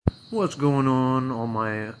What's going on, all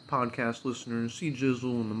my podcast listeners? C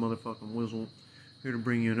Jizzle and the motherfucking Wizzle here to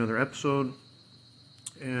bring you another episode.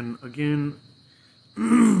 And again,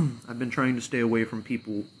 I've been trying to stay away from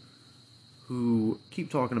people who keep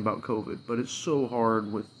talking about COVID, but it's so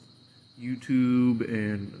hard with YouTube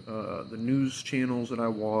and the news channels that I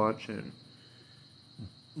watch and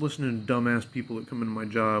listening to dumbass people that come into my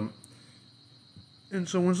job. And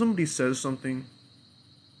so when somebody says something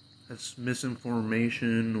that's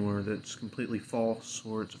misinformation or that's completely false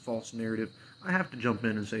or it's a false narrative, I have to jump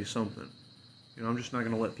in and say something. I'm just not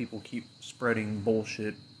going to let people keep spreading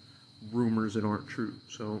bullshit rumors that aren't true.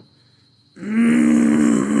 So,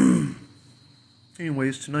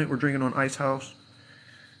 anyways, tonight we're drinking on Ice House.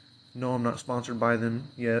 No, I'm not sponsored by them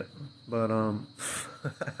yet, but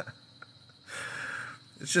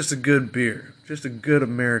it's just a good beer. Just a good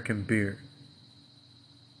American beer.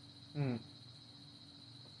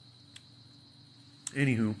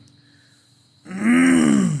 Anywho,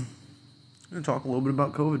 I'm going to talk a little bit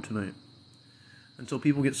about COVID tonight. Until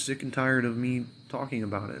people get sick and tired of me talking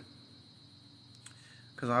about it.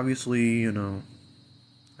 Because obviously, I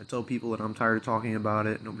tell people that I'm tired of talking about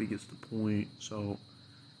it. Nobody gets the point. So,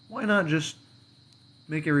 why not just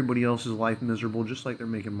make everybody else's life miserable just like they're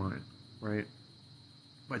making mine, right?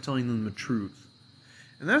 By telling them the truth.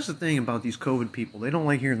 And that's the thing about these COVID people. They don't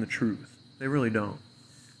like hearing the truth. They really don't.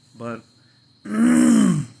 But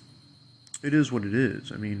it is what it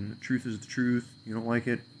is. I mean, the truth is the truth. You don't like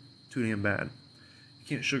it, too damn bad. You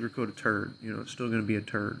can't sugarcoat a turd. It's still going to be a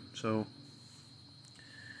turd. So,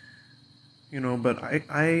 but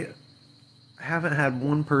I haven't had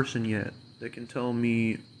one person yet that can tell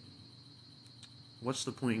me what's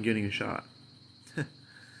the point in getting a shot.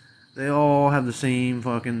 They all have the same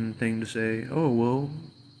fucking thing to say. Oh, well,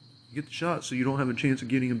 you get the shot so you don't have a chance of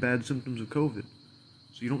getting bad symptoms of COVID.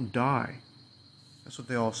 So you don't die. That's what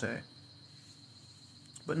they all say.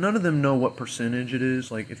 But none of them know what percentage it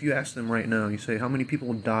is. Like, if you ask them right now, you say, how many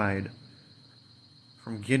people died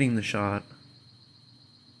from getting the shot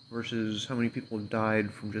versus how many people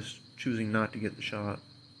died from just choosing not to get the shot?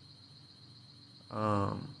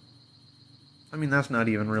 I mean, that's not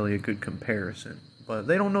even really a good comparison. But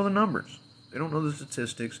they don't know the numbers. They don't know the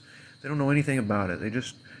statistics. They don't know anything about it.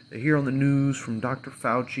 They hear on the news from Dr.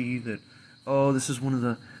 Fauci that, oh, this is one of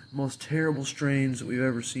the most terrible strains that we've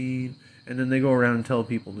ever seen. And then they go around and tell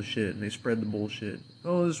people the shit, and they spread the bullshit.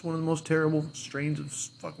 Oh, this is one of the most terrible strains of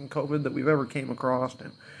fucking COVID that we've ever came across,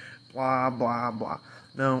 and blah, blah, blah.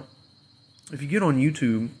 Now, if you get on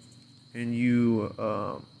YouTube, and you,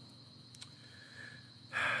 I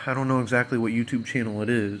don't know exactly what YouTube channel it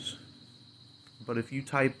is, but if you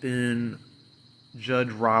type in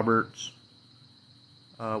Judge Roberts,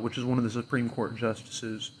 which is one of the Supreme Court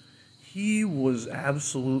justices, he was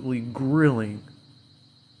absolutely grilling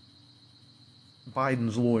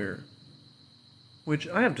Biden's lawyer, which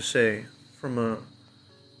I have to say, from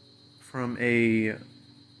a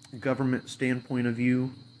government standpoint of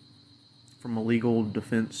view, from a legal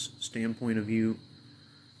defense standpoint of view,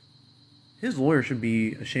 his lawyer should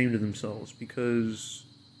be ashamed of themselves, because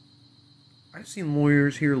I've seen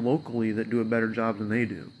lawyers here locally that do a better job than they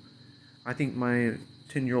do. I think my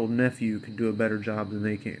 10-year-old nephew can do a better job than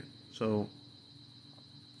they can. So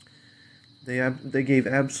they gave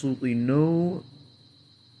absolutely no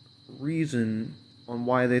reason on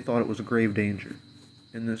why they thought it was a grave danger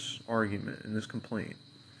in this argument, in this complaint.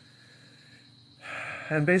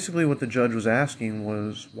 And basically what the judge was asking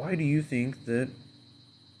was, why do you think that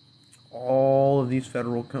all of these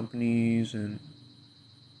federal companies, and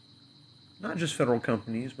not just federal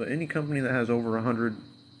companies, but any company that has over 100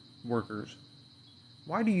 workers,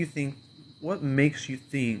 what makes you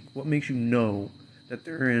know that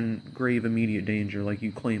they're in grave immediate danger like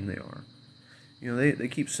you claim they are? They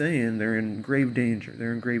keep saying they're in grave danger.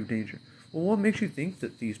 Well, what makes you think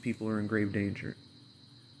that these people are in grave danger?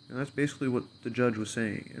 And that's basically what the judge was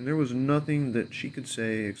saying. And there was nothing that she could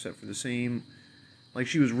say except for the same, like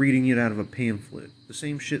she was reading it out of a pamphlet. The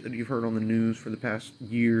same shit that you've heard on the news for the past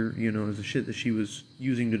year, is the shit that she was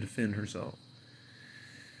using to defend herself.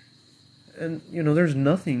 And, there's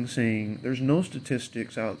nothing saying, there's no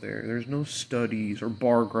statistics out there. There's no studies or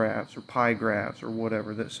bar graphs or pie graphs or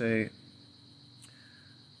whatever that say,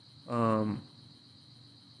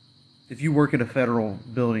 if you work at a federal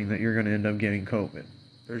building that you're going to end up getting COVID.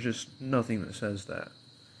 There's just nothing that says that.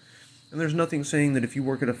 And there's nothing saying that if you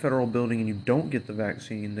work at a federal building and you don't get the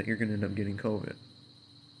vaccine that you're going to end up getting COVID.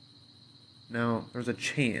 Now, there's a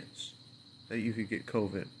chance that you could get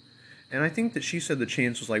COVID. And I think that she said the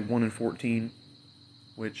chance was like 1 in 14,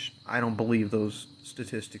 which I don't believe those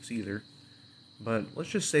statistics either. But let's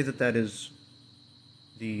just say that is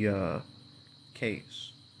the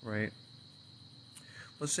case, right?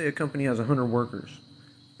 Let's say a company has 100 workers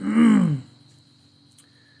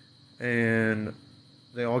and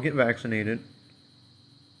they all get vaccinated.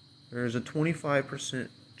 There's a 25%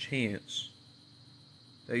 chance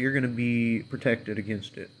that you're going to be protected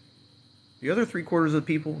against it. The other 3/4 of the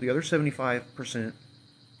people, the other 75%,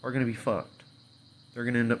 are going to be fucked. They're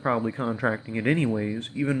going to end up probably contracting it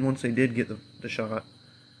anyways, even once they did get the shot.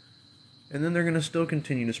 And then they're going to still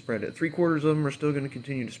continue to spread it. 3/4 of them are still going to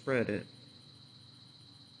continue to spread it.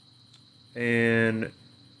 And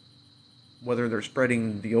whether they're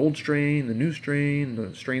spreading the old strain, the new strain,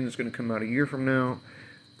 the strain that's going to come out a year from now,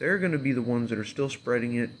 they're going to be the ones that are still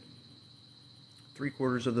spreading it.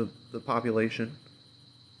 3/4 of the population,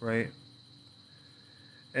 right?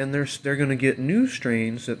 And they're going to get new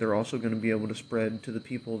strains that they're also going to be able to spread to the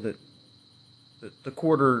people that the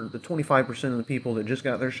 25% of the people that just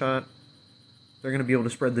got their shot. They're going to be able to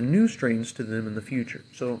spread the new strains to them in the future.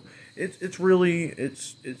 So it's really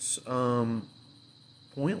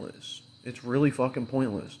pointless. It's really fucking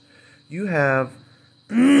pointless. You have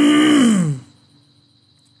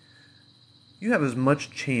as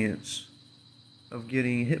much chance of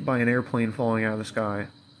getting hit by an airplane falling out of the sky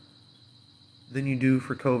than you do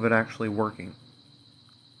for COVID actually working.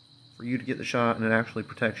 For you to get the shot and it actually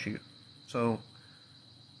protects you. So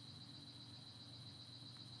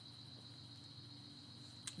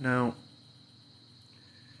now,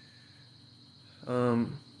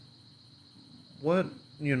 one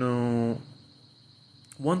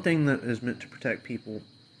thing that is meant to protect people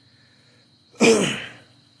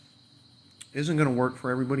isn't going to work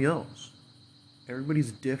for everybody else.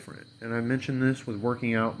 Everybody's different. And I mentioned this with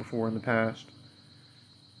working out before in the past,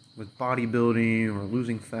 with bodybuilding or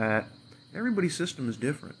losing fat. Everybody's system is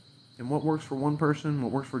different. And what works for one person,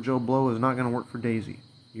 what works for Joe Blow is not going to work for Daisy,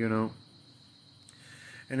 And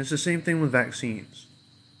it's the same thing with vaccines.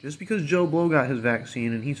 Just because Joe Blow got his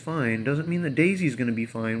vaccine and he's fine doesn't mean that Daisy's going to be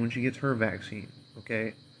fine when she gets her vaccine,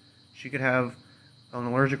 okay? She could have an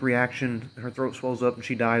allergic reaction, her throat swells up, and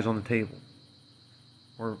she dies on the table.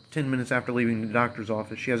 Or 10 minutes after leaving the doctor's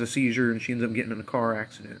office, she has a seizure and she ends up getting in a car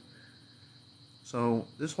accident. So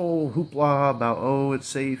this whole hoopla about, oh, it's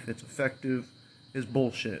safe, it's effective, is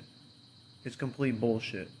bullshit. It's complete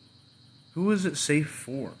bullshit. Who is it safe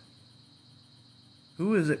for?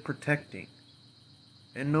 Who is it protecting?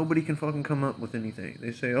 And nobody can fucking come up with anything.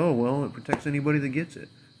 They say, oh, well, it protects anybody that gets it.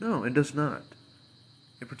 No, it does not.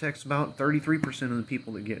 It protects about 33% of the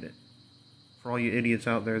people that get it. For all you idiots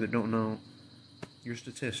out there that don't know your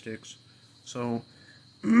statistics. So,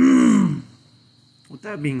 with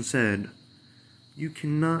that being said, you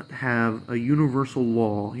cannot have a universal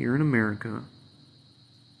law here in America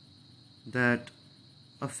that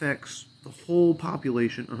affects the whole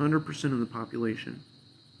population, 100% of the population.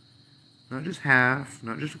 Not just half,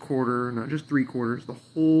 not just a quarter, not just 3/4. The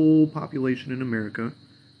whole population in America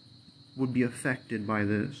would be affected by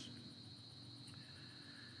this.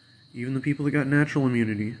 Even the people that got natural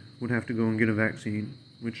immunity would have to go and get a vaccine,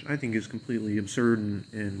 which I think is completely absurd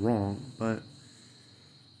and wrong, but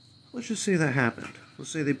let's just say that happened.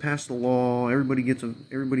 Let's say they passed the law, everybody gets a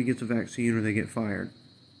vaccine or they get fired.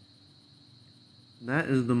 That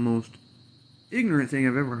is the most ignorant thing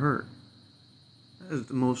I've ever heard. That is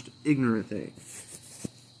the most ignorant thing.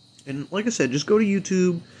 And like I said, just go to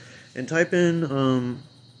YouTube and type in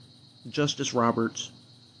Justice Roberts,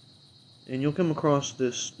 and you'll come across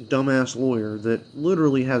this dumbass lawyer that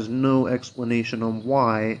literally has no explanation on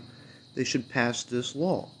why they should pass this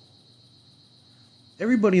law.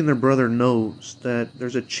 Everybody and their brother knows that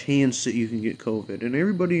there's a chance that you can get COVID, and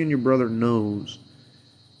everybody and your brother knows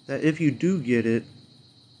that if you do get it,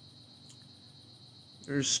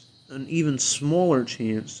 there's an even smaller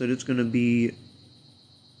chance that it's going to be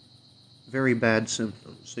very bad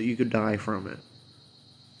symptoms, that you could die from it.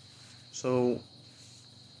 So,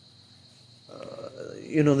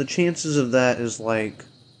 the chances of that is like,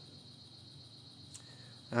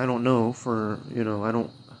 I don't know, I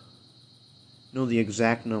don't know the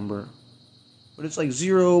exact number, but it's like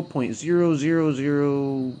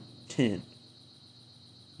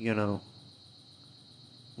 0.00010,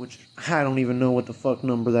 which I don't even know what the fuck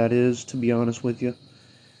number that is, to be honest with you.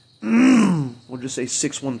 We'll just say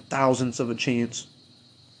 6/1000ths of a chance.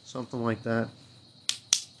 Something like that.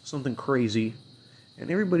 Something crazy. And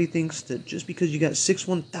everybody thinks that just because you got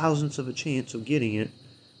 6/1000ths of a chance of getting it,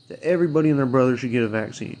 that everybody and their brother should get a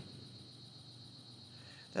vaccine.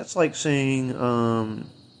 That's like saying,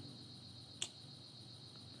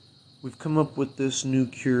 we've come up with this new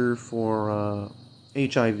cure for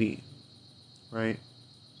HIV, right?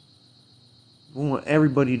 We want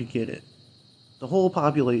everybody to get it. The whole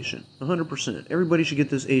population, 100%. Everybody should get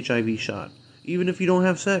this HIV shot. Even if you don't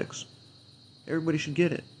have sex. Everybody should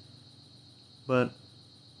get it. But,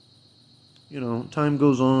 time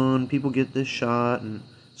goes on, people get this shot, and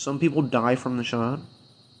some people die from the shot.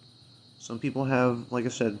 Some people have, like I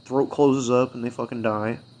said, throat closes up and they fucking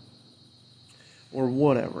die. Or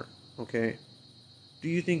whatever, okay? Do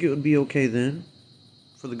you think it would be okay then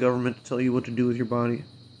for the government to tell you what to do with your body?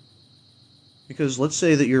 Because let's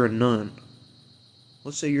say that you're a nun.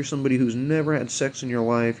 Let's say you're somebody who's never had sex in your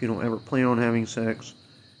life, you don't ever plan on having sex.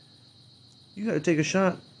 You gotta take a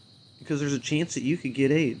shot. Because there's a chance that you could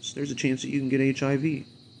get AIDS. There's a chance that you can get HIV.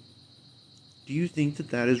 Do you think that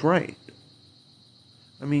that is right?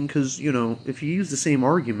 I mean, because, if you use the same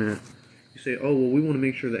argument, you say, oh, well, we want to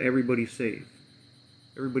make sure that everybody's safe.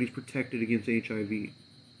 Everybody's protected against HIV.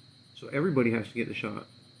 So everybody has to get the shot.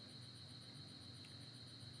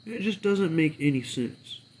 It just doesn't make any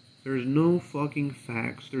sense. There's no fucking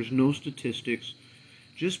facts. There's no statistics.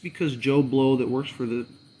 Just because Joe Blow that works for the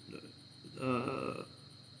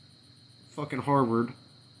fucking Harvard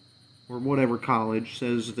or whatever college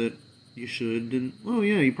says that you should, then, oh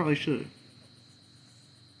yeah, you probably should.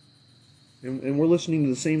 And we're listening to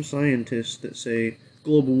the same scientists that say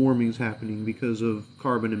global warming is happening because of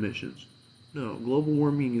carbon emissions. No, global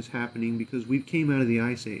warming is happening because we came out of the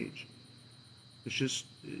ice age. It's just,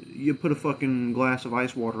 you put a fucking glass of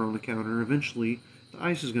ice water on the counter, eventually the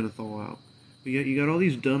ice is going to thaw out. But yet you got all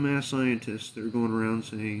these dumbass scientists that are going around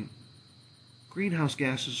saying greenhouse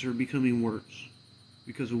gases are becoming worse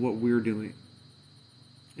because of what we're doing.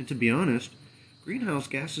 And to be honest, greenhouse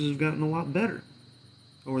gases have gotten a lot better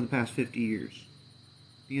over the past 50 years.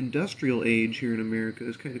 The industrial age here in America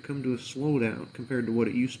has kind of come to a slowdown compared to what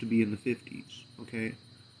it used to be in the 50s, okay?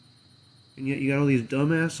 And yet you got all these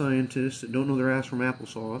dumbass scientists that don't know their ass from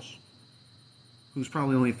applesauce, who's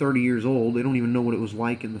probably only 30 years old. They don't even know what it was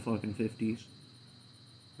like in the fucking 50s.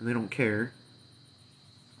 And they don't care.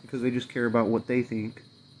 Because they just care about what they think.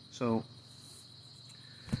 So,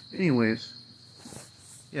 anyways,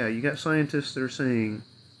 yeah, you got scientists that are saying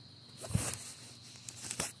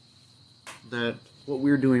that what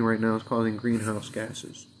we're doing right now is causing greenhouse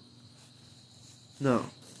gases. No.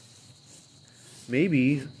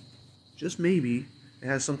 Maybe, just maybe, it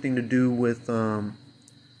has something to do with all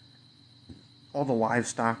the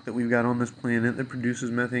livestock that we've got on this planet that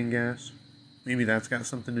produces methane gas. Maybe that's got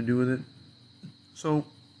something to do with it. So,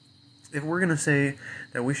 if we're going to say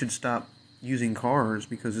that we should stop using cars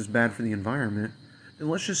because it's bad for the environment, then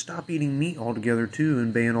let's just stop eating meat altogether too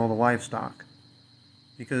and ban all the livestock.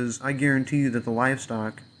 Because I guarantee you that the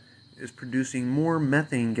livestock is producing more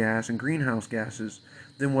methane gas and greenhouse gases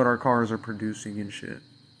than what our cars are producing and shit.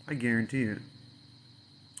 I guarantee it.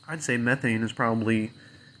 I'd say methane is probably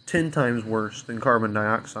 10 times worse than carbon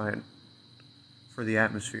dioxide for the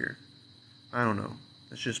atmosphere. I don't know.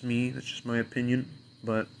 That's just me. That's just my opinion.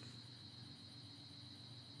 But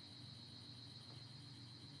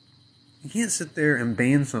you can't sit there and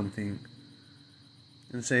ban something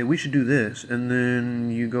and say, we should do this, and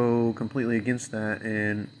then you go completely against that,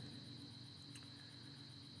 and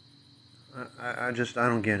I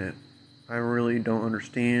don't get it. I really don't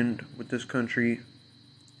understand with this country.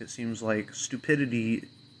 It seems like stupidity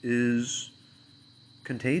is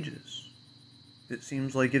contagious. It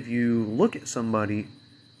seems like if you look at somebody,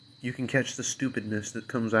 you can catch the stupidness that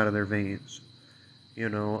comes out of their veins.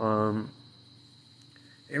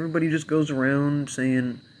 Everybody just goes around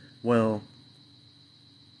saying, well,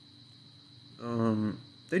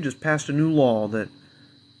 they just passed a new law that,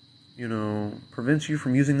 prevents you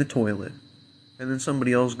from using the toilet. And then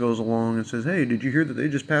somebody else goes along and says, hey, did you hear that they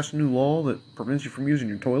just passed a new law that prevents you from using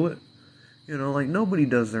your toilet? Nobody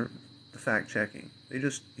does the fact checking. They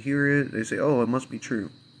just hear it, they say, oh, it must be true.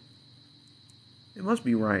 It must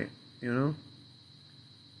be right,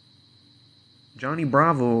 Johnny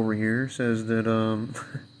Bravo over here says that,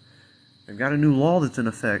 they've got a new law that's in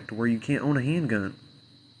effect where you can't own a handgun.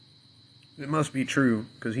 It must be true,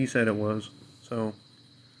 because he said it was. So,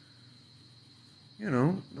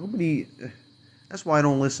 nobody... That's why I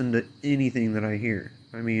don't listen to anything that I hear.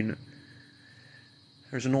 I mean,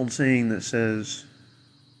 there's an old saying that says,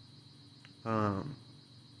 don't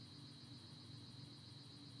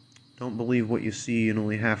believe what you see and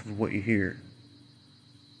only half of what you hear.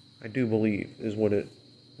 I do believe is what it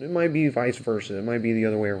might be vice versa. It might be the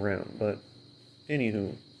other way around. But,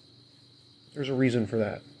 anywho, there's a reason for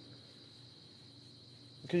that.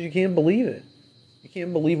 Because you can't believe it. You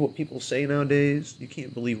can't believe what people say nowadays. You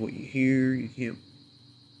can't believe what you hear. You can't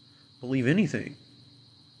believe anything.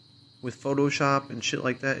 With Photoshop and shit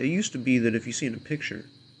like that, it used to be that if you seen a picture,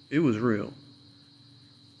 it was real.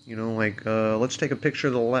 You know, like, let's take a picture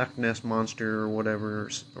of the Loch Ness Monster or whatever,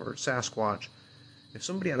 or Sasquatch. If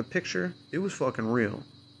somebody had a picture, it was fucking real.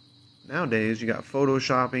 Nowadays, you got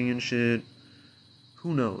photoshopping and shit.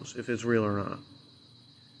 Who knows if it's real or not?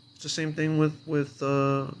 It's the same thing with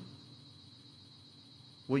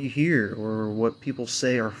what you hear or what people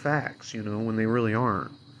say are facts, you know, when they really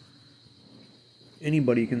aren't.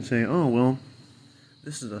 Anybody can say, oh, well,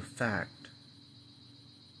 this is a fact.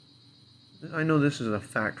 I know this is a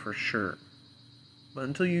fact for sure. But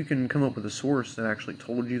until you can come up with a source that actually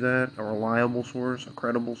told you that, a reliable source, a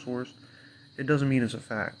credible source, it doesn't mean it's a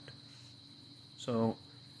fact. So,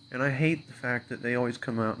 and I hate the fact that they always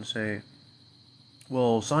come out and say,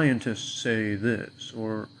 well, scientists say this,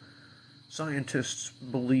 or scientists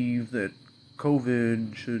believe that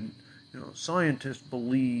COVID should, scientists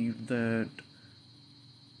believe that.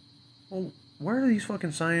 Well, where are these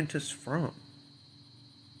fucking scientists from?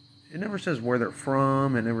 It never says where they're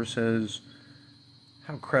from, it never says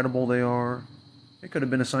how credible they are. It could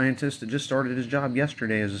have been a scientist that just started his job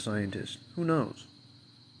yesterday as a scientist. Who knows?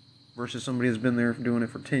 Versus somebody that's been there doing it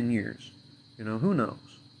for 10 years. You know, who knows?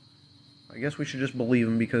 I guess we should just believe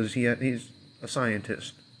him because he's a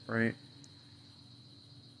scientist, right?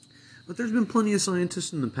 But there's been plenty of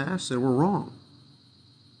scientists in the past that were wrong.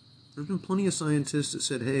 There's been plenty of scientists that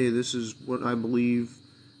said, hey, this is what I believe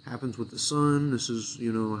happens with the sun. This is,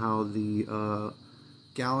 how the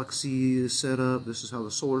galaxy is set up. This is how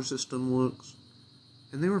the solar system looks.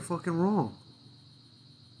 And they were fucking wrong.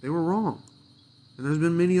 They were wrong. And there's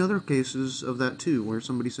been many other cases of that too, where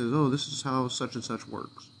somebody says, oh, this is how such and such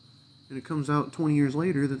works. And it comes out 20 years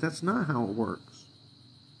later that that's not how it works.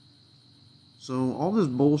 So all this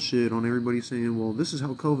bullshit on everybody saying, well, this is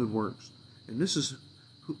how COVID works, and this is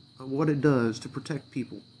what it does to protect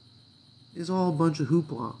people, is all a bunch of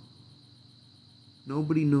hoopla.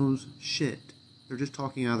 Nobody knows shit. They're just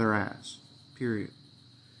talking out of their ass. Period.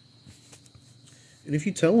 And if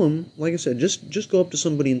you tell them, like I said, just go up to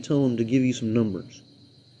somebody and tell them to give you some numbers.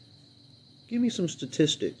 Give me some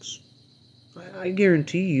statistics. I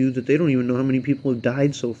guarantee you that they don't even know how many people have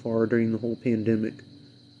died so far during the whole pandemic.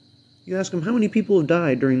 You ask them how many people have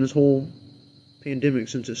died during this whole pandemic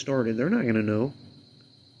since it started, they're not going to know.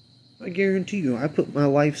 I guarantee you, I put my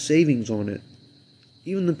life savings on it.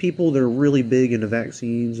 Even the people that are really big into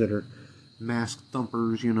vaccines, that are mask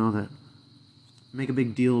thumpers, that make a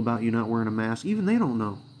big deal about you not wearing a mask, even they don't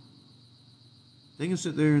know. They can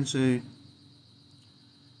sit there and say,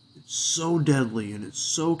 it's so deadly and it's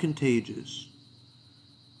so contagious,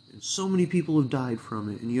 and so many people have died from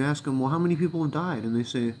it. And you ask them, well, how many people have died? And they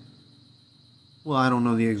say, well, I don't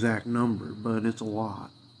know the exact number, but it's a lot.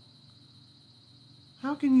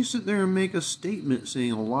 How can you sit there and make a statement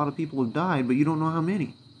saying a lot of people have died, but you don't know how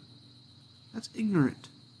many? That's ignorant.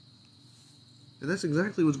 And that's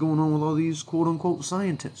exactly what's going on with all these quote-unquote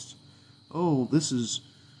scientists. Oh,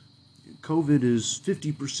 COVID is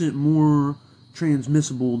 50% more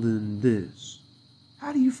transmissible than this.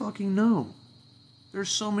 How do you fucking know? There's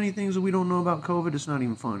so many things that we don't know about COVID, it's not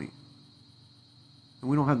even funny. And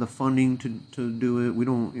we don't have the funding to do it. We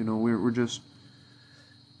don't,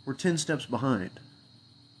 we're 10 steps behind.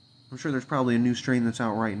 I'm sure there's probably a new strain that's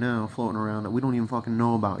out right now floating around that we don't even fucking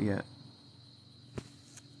know about yet.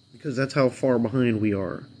 Because that's how far behind we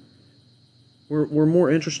are. We're more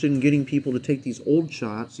interested in getting people to take these old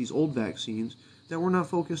shots, these old vaccines, that we're not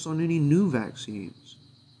focused on any new vaccines.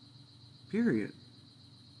 Period.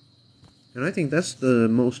 And I think that's the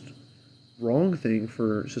most wrong thing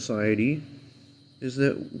for society, is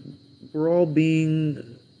that we're all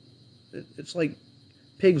being, it's like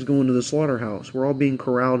pigs going to the slaughterhouse. We're all being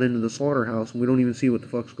corralled into the slaughterhouse and we don't even see what the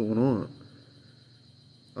fuck's going on.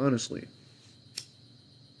 Honestly.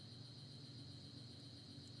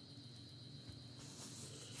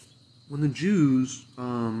 When the Jews,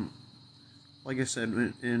 like I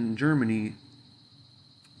said, in Germany,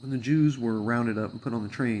 when the Jews were rounded up and put on the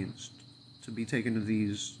trains to be taken to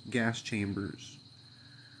these gas chambers,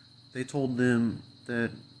 they told them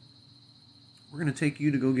that we're going to take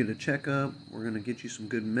you to go get a checkup, we're going to get you some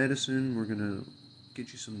good medicine, we're going to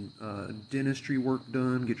get you some dentistry work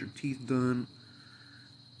done, get your teeth done,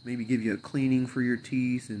 maybe give you a cleaning for your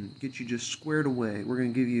teeth, and get you just squared away. We're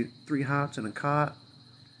going to give you 3 hots and a cot.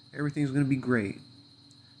 Everything's going to be great.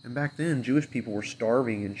 And back then, Jewish people were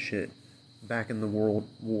starving and shit back in the World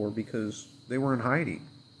War because they were in hiding.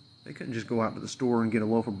 They couldn't just go out to the store and get a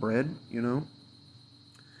loaf of bread, So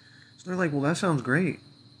they're like, well, that sounds great.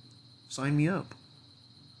 Sign me up.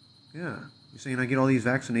 Yeah. You're saying I get all these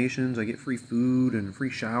vaccinations, I get free food and free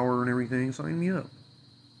shower and everything. Sign me up.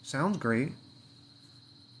 Sounds great.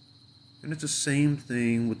 And it's the same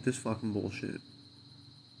thing with this fucking bullshit.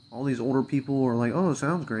 all these older people are like, oh, it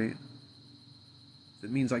sounds great. If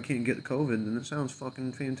it means I can't get the COVID, then it sounds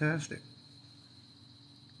fucking fantastic.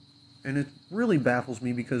 And it really baffles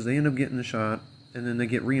me because they end up getting the shot, and then they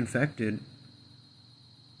get reinfected,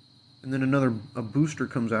 and then a booster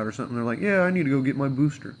comes out or something. They're like, yeah, I need to go get my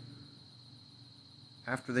booster.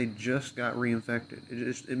 After they just got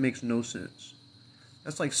reinfected. It makes no sense.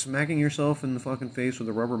 That's like smacking yourself in the fucking face with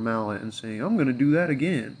a rubber mallet and saying, I'm going to do that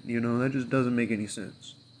again. You know, that just doesn't make any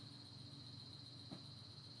sense.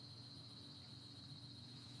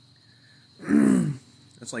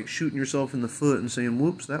 It's like shooting yourself in the foot and saying,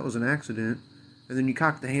 whoops, that was an accident. And then you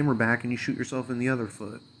cock the hammer back and you shoot yourself in the other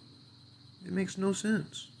foot. It makes no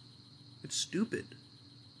sense. It's stupid.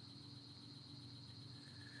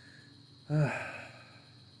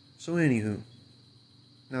 So anywho,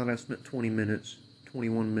 now that I've spent 21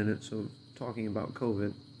 minutes of talking about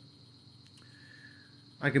COVID,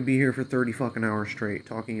 I could be here for 30 fucking hours straight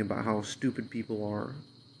talking about how stupid people are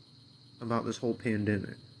about this whole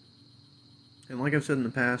pandemic. And like I've said in the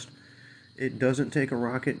past, it doesn't take a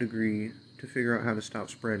rocket degree to figure out how to stop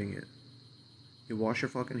spreading it. You wash your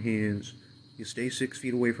fucking hands, you stay 6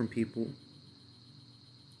 feet away from people,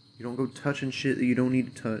 you don't go touching shit that you don't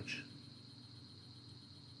need to touch,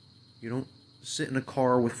 you don't sit in a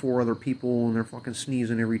car with 4 other people and they're fucking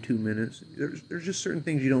sneezing every 2 minutes. There's just certain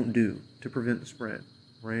things you don't do to prevent the spread,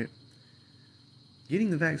 right?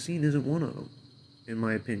 Getting the vaccine isn't one of them, in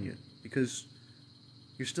my opinion, because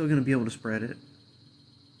you're still going to be able to spread it.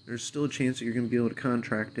 There's still a chance that you're going to be able to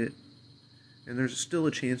contract it. And there's still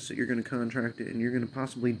a chance that you're going to contract it and you're going to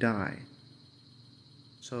possibly die.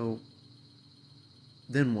 So,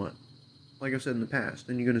 then what? Like I've said in the past,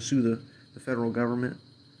 then you're going to sue the federal government.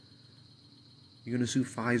 You're going to sue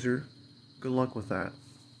Pfizer. Good luck with that.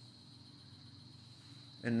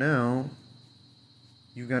 And now,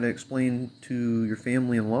 you've got to explain to your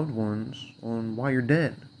family and loved ones on why you're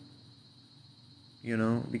dead. You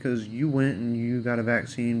know, because you went and you got a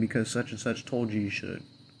vaccine because such and such told you should.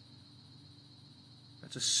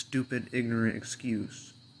 That's a stupid, ignorant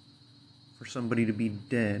excuse for somebody to be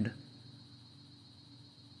dead.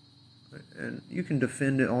 And you can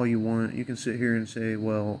defend it all you want. You can sit here and say,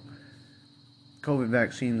 well, COVID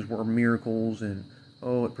vaccines were miracles and,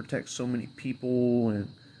 oh, it protects so many people and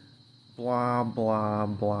blah, blah,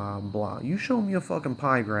 blah, blah. You show me a fucking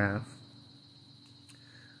pie graph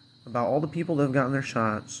about all the people that have gotten their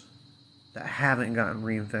shots that haven't gotten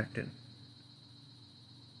reinfected.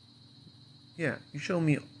 Yeah, you show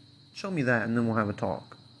me that and then we'll have a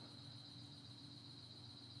talk.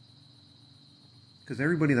 Because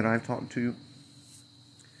everybody that I've talked to,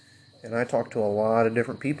 and I talk to a lot of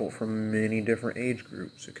different people from many different age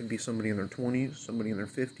groups. It could be somebody in their 20s, somebody in their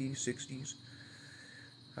 50s, 60s.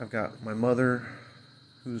 I've got my mother,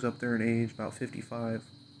 who's up there in age, about 55,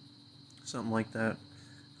 something like that.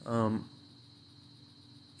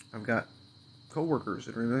 I've got coworkers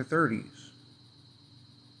that are in their 30s,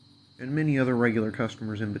 and many other regular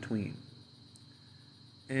customers in between.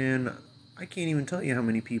 And I can't even tell you how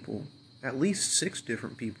many people, at least 6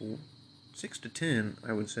 different people, 6 to 10,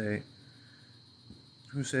 I would say,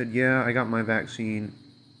 who said, yeah, I got my vaccine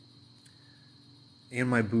and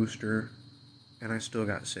my booster, and I still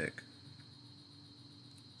got sick.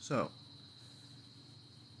 So,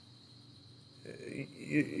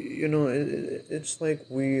 you know, it's like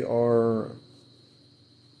we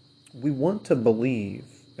want to believe,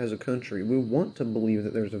 as a country, we want to believe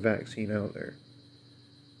that there's a vaccine out there.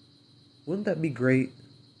 Wouldn't that be great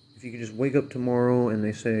if you could just wake up tomorrow and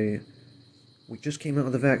they say, we just came out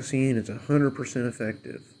with a vaccine, it's 100%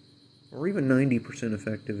 effective, or even 90%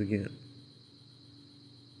 effective again?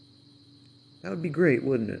 That would be great,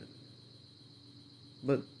 wouldn't it?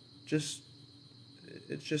 But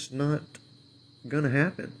it's just not gonna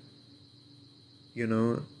happen, you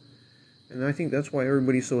know? And I think that's why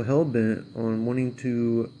everybody's so hell-bent on wanting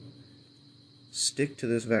to stick to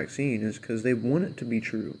this vaccine, is because they want it to be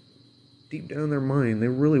true. Deep down in their mind, they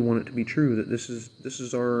really want it to be true, that this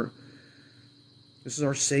is our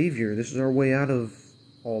savior, this is our way out of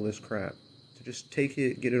all this crap. To just take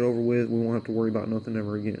it, get it over with, we won't have to worry about nothing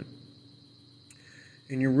ever again.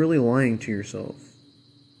 And you're really lying to yourself.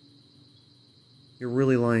 You're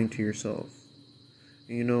really lying to yourself.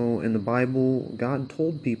 You know, in the Bible, God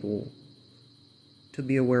told people to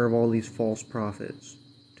be aware of all these false prophets,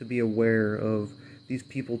 to be aware of these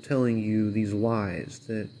people telling you these lies,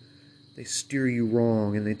 that they steer you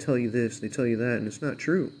wrong, and they tell you this, they tell you that, and it's not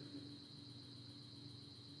true.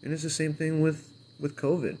 And it's the same thing with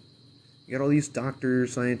COVID. You got all these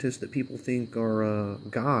doctors, scientists that people think are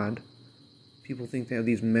God. People think they have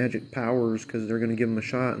these magic powers because they're going to give them a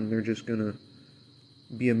shot and they're just going to,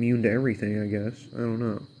 be immune to everything, I guess. I don't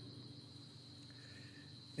know.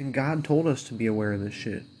 And God told us to be aware of this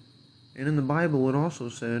shit. And in the Bible, it also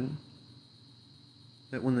said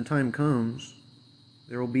that when the time comes,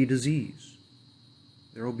 there will be disease.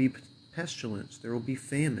 There will be pestilence. There will be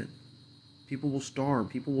famine. People will starve.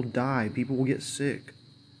 People will die. People will get sick.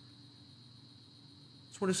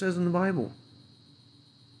 That's what it says in the Bible.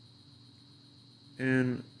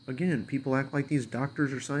 And again, people act like these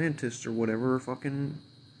doctors or scientists or whatever are fucking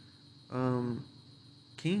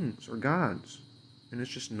kings or gods. And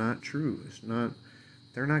it's just not true.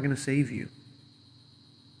 They're not going to save you.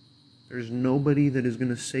 There's nobody that is going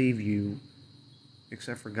to save you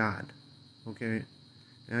except for God. Okay?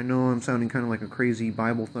 And I know I'm sounding kind of like a crazy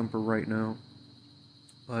Bible thumper right now,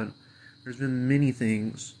 but there's been many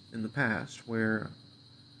things in the past where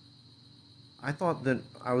I thought that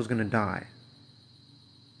I was going to die.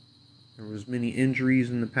 There was many injuries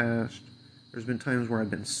in the past. There's been times where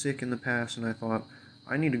I've been sick in the past and I thought,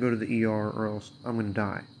 I need to go to the ER or else I'm going to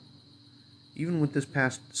die. Even with this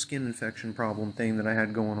past skin infection problem thing that I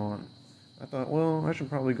had going on, I thought, well, I should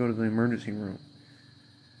probably go to the emergency room.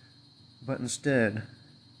 But instead,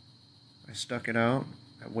 I stuck it out,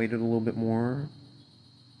 I waited a little bit more,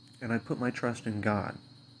 and I put my trust in God.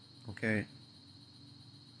 Okay?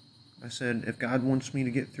 I said, if God wants me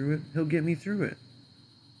to get through it, He'll get me through it.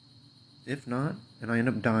 If not, and I end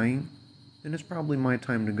up dying, then it's probably my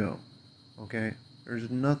time to go. Okay? There's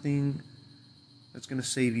nothing that's going to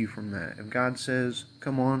save you from that. If God says,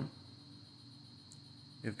 come on,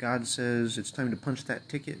 if God says it's time to punch that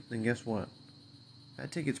ticket, then guess what?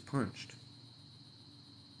 That ticket's punched.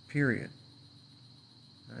 Period.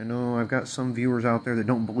 I know I've got some viewers out there that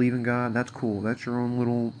don't believe in God. That's cool. That's your own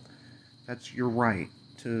little... That's your right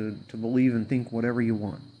to believe and think whatever you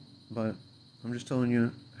want. But I'm just telling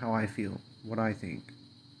you how I feel, what I think.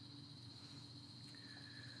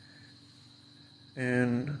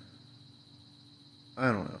 And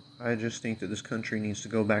I don't know. I just think that this country needs to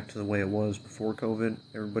go back to the way it was before COVID.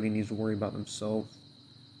 Everybody needs to worry about themselves.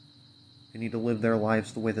 They need to live their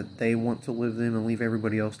lives the way that they want to live them and leave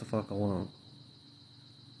everybody else the fuck alone.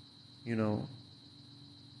 You know,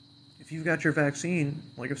 if you've got your vaccine,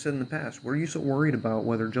 like I've said in the past, what are you so worried about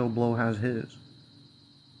whether Joe Blow has his?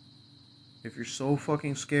 If you're so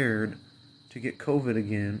fucking scared to get COVID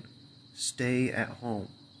again, stay at home.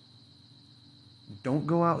 Don't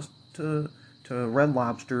go out to Red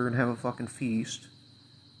Lobster and have a fucking feast,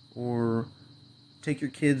 or take your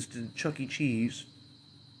kids to Chuck E. Cheese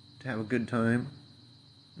to have a good time.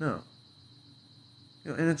 No.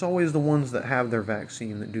 You know, and it's always the ones that have their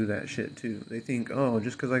vaccine that do that shit too. They think, oh,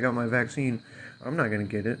 just because I got my vaccine, I'm not going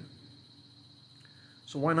to get it.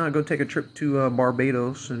 So why not go take a trip to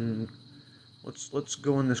Barbados and let's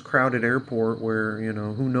go in this crowded airport where, you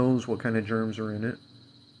know, who knows what kind of germs are in it.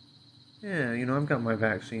 Yeah, you know, I've got my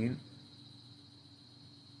vaccine.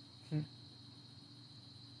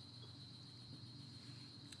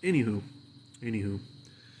 Anywho.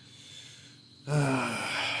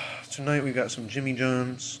 Tonight we got some Jimmy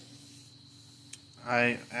John's.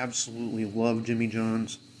 I absolutely love Jimmy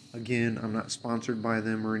John's. Again, I'm not sponsored by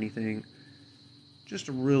them or anything. Just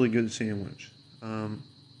a really good sandwich. I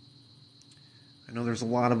know there's a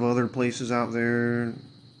lot of other places out there.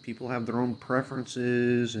 People have their own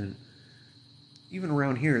preferences, and even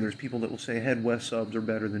around here, there's people that will say Head West subs are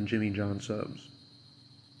better than Jimmy John's subs.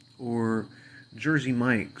 Or Jersey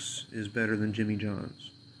Mike's is better than Jimmy John's.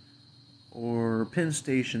 Or Penn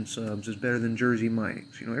Station subs is better than Jersey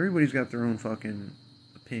Mike's. You know, everybody's got their own fucking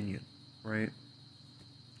opinion, right?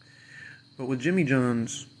 But with Jimmy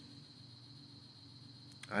John's,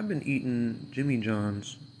 I've been eating Jimmy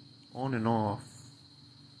John's on and off.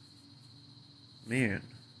 Man.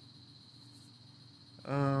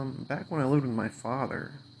 Back when I lived with my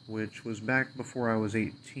father, which was back before I was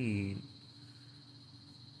 18.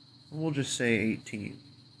 We'll just say 18.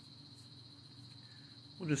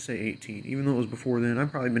 We'll just say 18. Even though it was before then,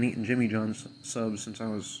 I've probably been eating Jimmy John's subs since I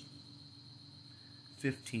was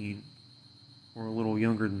 15. Or a little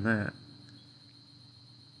younger than that.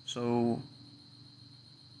 So,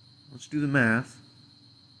 let's do the math.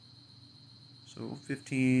 So,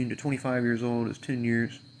 15 to 25 years old is 10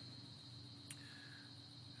 years.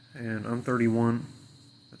 And I'm 31.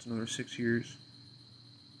 That's another 6 years.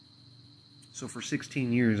 So for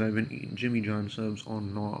 16 years, I've been eating Jimmy John subs on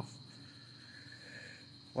and off.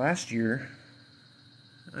 Last year,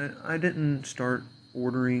 I didn't start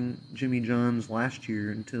ordering Jimmy John's last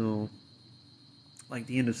year until like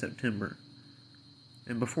the end of September.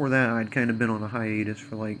 And before that, I'd kind of been on a hiatus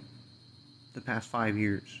for like the past 5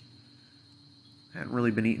 years. I hadn't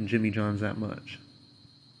really been eating Jimmy John's that much.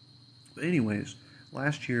 But anyways,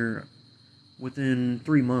 last year, within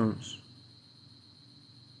 3 months,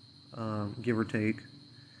 give or take,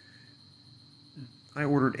 I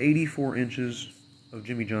ordered 84 inches of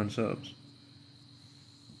Jimmy John subs.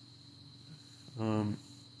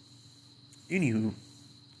 Anywho,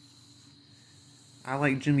 I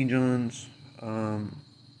like Jimmy John's.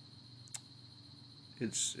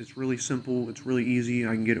 It's really simple. It's really easy.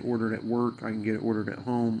 I can get it ordered at work. I can get it ordered at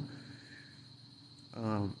home.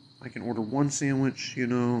 I can order one sandwich,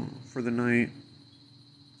 for the night.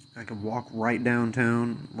 I can walk right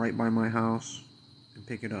downtown, right by my house, and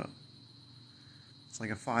pick it up. It's like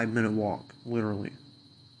a 5-minute walk, literally.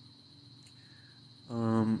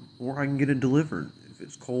 Or I can get it delivered. If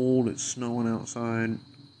it's cold, it's snowing outside,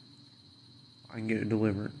 I can get it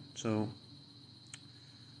delivered. So,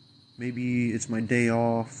 maybe it's my day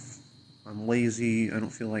off, I'm lazy, I don't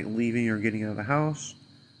feel like leaving or getting out of the house.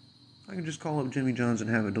 I can just call up Jimmy John's and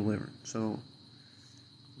have it delivered. So,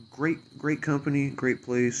 great company, great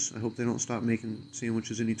place. I hope they don't stop making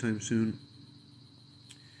sandwiches anytime soon.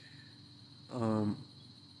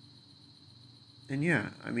 And yeah,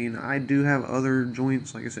 I mean, I do have other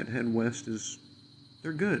joints. Like I said, Head West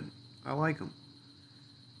they're good. I like them.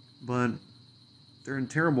 But they're in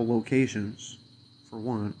terrible locations, for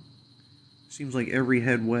one. Seems like every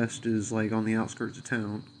Head West is like on the outskirts of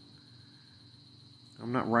town.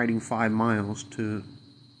 I'm not riding 5 miles to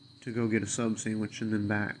go get a sub sandwich and then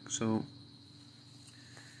back. So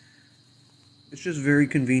it's just very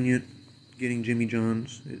convenient getting Jimmy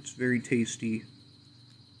John's. It's very tasty.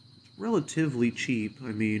 It's relatively cheap.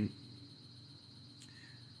 I mean,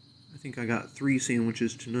 I think I got 3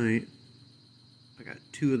 sandwiches tonight. I got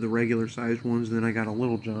 2 of the regular sized ones, and then I got a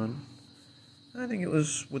Little John. I think it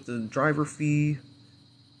was with the driver fee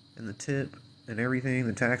and the tip and everything,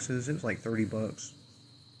 the taxes, it was like $30.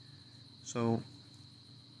 So,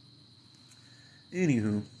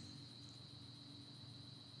 anywho,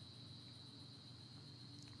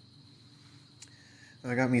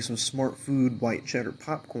 I got me some Smart Food white cheddar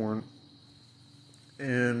popcorn,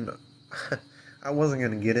 and I wasn't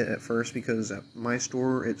going to get it at first because at my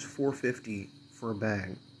store it's $4.50 for a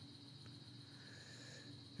bag.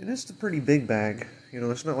 And it's a pretty big bag,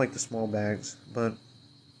 it's not like the small bags, but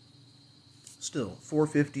still,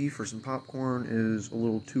 $4.50 for some popcorn is a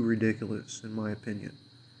little too ridiculous, in my opinion.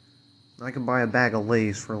 I can buy a bag of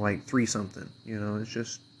Lay's for like $3 something, it's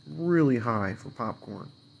just really high for popcorn.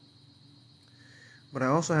 But I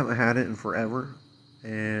also haven't had it in forever,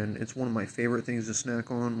 and it's one of my favorite things to snack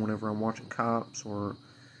on whenever I'm watching Cops, or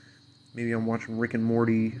maybe I'm watching Rick and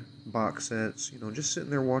Morty box sets, just sitting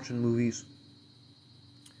there watching movies.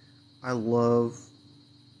 I love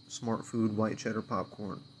Smart Food white cheddar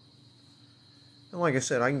popcorn. And like I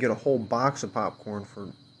said, I can get a whole box of popcorn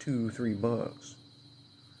for $2-3.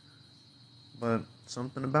 But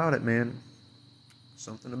something about it, man.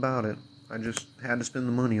 Something about it. I just had to spend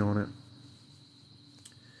the money on it.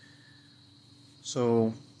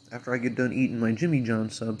 So, after I get done eating my Jimmy John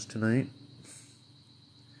subs tonight,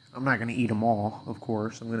 I'm not going to eat them all, of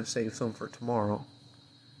course. I'm going to save some for tomorrow.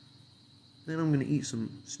 Then I'm going to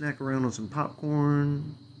snack around on some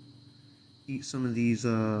popcorn, eat some of these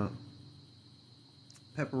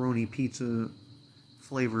pepperoni pizza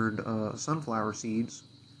flavored sunflower seeds,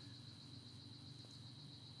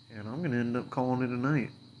 and I'm going to end up calling it a night,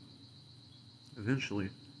 eventually.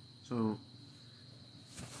 So,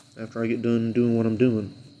 after I get done doing what I'm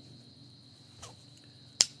doing.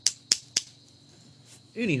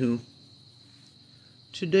 Anywho,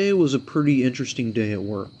 today was a pretty interesting day at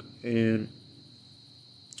work, and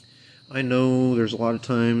I know there's a lot of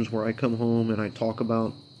times where I come home and I talk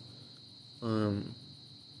about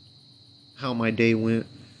how my day went,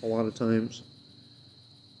 a lot of times,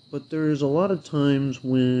 but there's a lot of times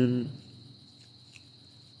when,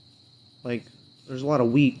 like, there's a lot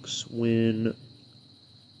of weeks when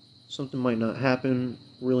something might not happen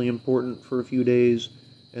really important for a few days,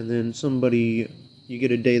 and then you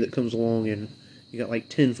get a day that comes along and you got like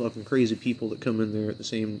 10 fucking crazy people that come in there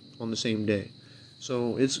on the same day.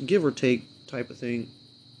 So it's give or take type of thing.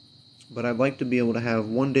 But I'd like to be able to have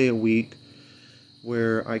one day a week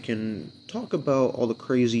where I can talk about all the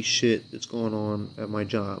crazy shit that's going on at my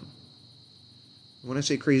job. When I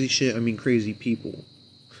say crazy shit, I mean crazy people.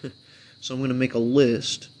 So I'm going to make a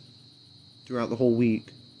list throughout the whole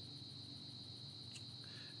week.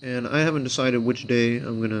 And I haven't decided which day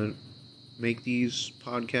I'm going to make these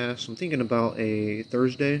podcasts. I'm thinking about a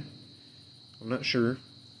Thursday. I'm not sure.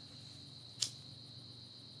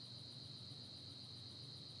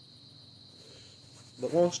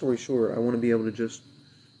 But long story short, I want to be able to just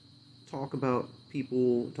talk about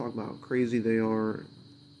people, talk about how crazy they are,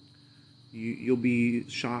 You'll be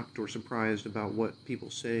shocked or surprised about what people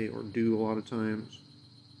say or do a lot of times.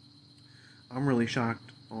 I'm really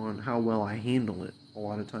shocked on how well I handle it a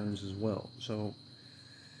lot of times as well. So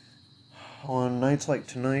on nights like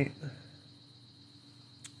tonight,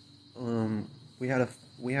 um, we had a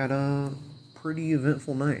pretty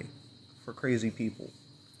eventful night for crazy people.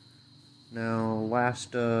 Now,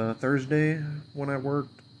 last Thursday when I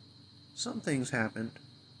worked, some things happened,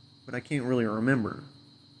 but I can't really remember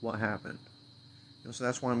what happened. So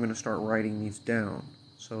that's why I'm going to start writing these down.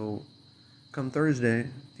 So come Thursday,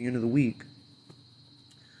 at the end of the week,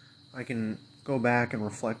 I can go back and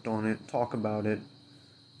reflect on it, talk about it,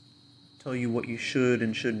 tell you what you should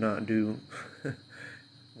and should not do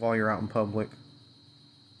while you're out in public.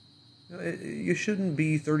 You shouldn't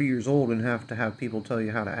be 30 years old and have to have people tell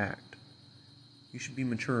you how to act. You should be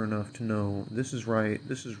mature enough to know this is right,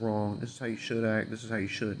 this is wrong, this is how you should act, this is how you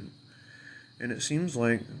shouldn't. And it seems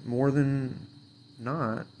like more than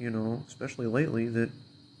not, especially lately, that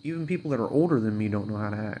even people that are older than me don't know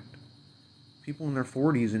how to act. People in their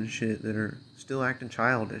 40s and shit that are still acting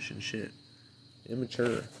childish and shit.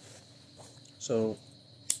 Immature. So,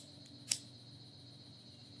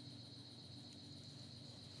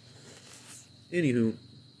 anywho,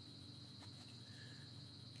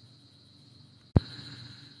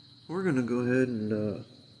 we're gonna go ahead and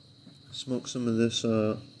smoke some of this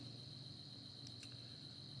dog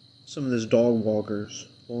walkers.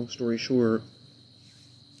 Long story short,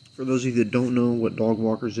 for those of you that don't know what dog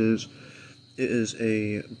walkers is, it is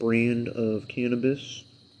a brand of cannabis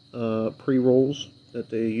pre-rolls that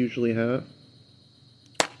they usually have.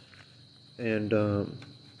 And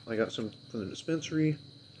I got some from the dispensary.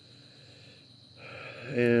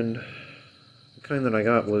 And the kind that I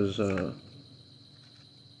got was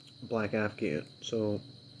Black Afghan. So,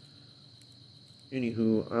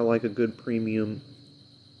 anywho, I like a good premium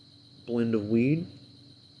blend of weed.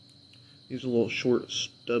 These are little short,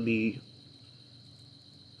 stubby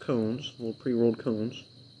cones, little pre-rolled cones.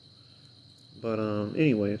 But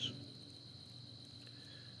anyways,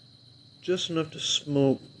 just enough to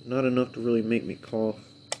smoke, not enough to really make me cough.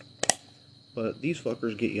 But these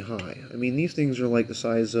fuckers get you high. I mean, these things are like the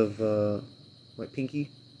size of my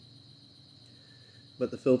pinky. But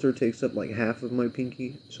the filter takes up like half of my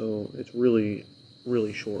pinky, so it's really,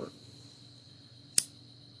 really short.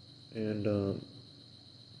 And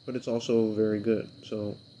but it's also very good.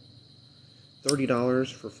 So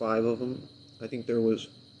 $30 for 5 of them. I think there was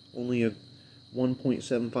only a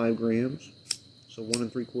 1.75 grams, so 1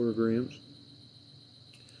 3/4 grams.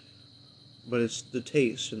 But it's the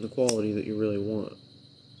taste and the quality that you really want.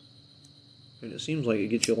 And it seems like it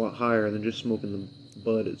gets you a lot higher than just smoking the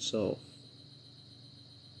bud itself.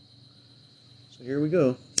 So here we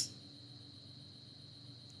go.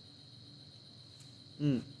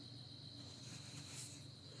 Man,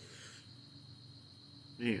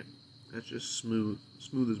 that's just smooth.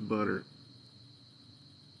 Smooth as butter.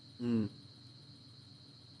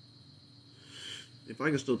 If I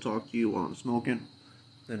can still talk to you while I'm smoking,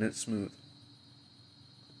 then it's smooth.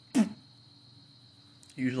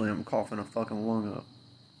 Usually I'm coughing a fucking lung up.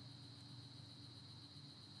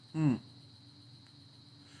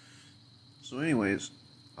 So anyways,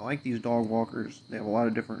 I like these dog walkers. They have a lot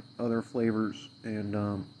of different other flavors, and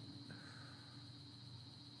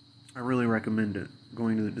I really recommend it,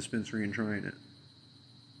 going to the dispensary and trying it.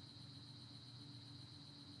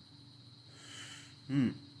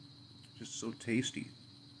 Just so tasty.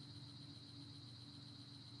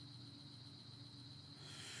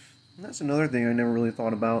 And that's another thing I never really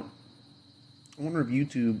thought about. I wonder if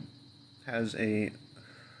YouTube has a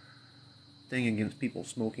thing against people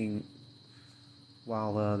smoking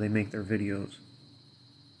while they make their videos.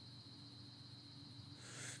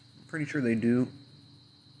 I'm pretty sure they do,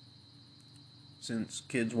 since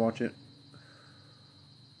kids watch it.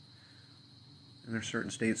 And there's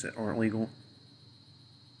certain states that aren't legal.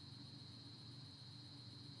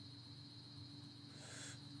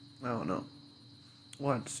 I don't know.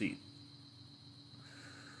 We'll have to see.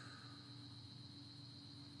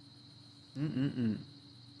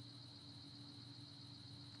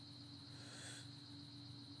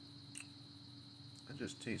 That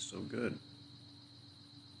just tastes so good.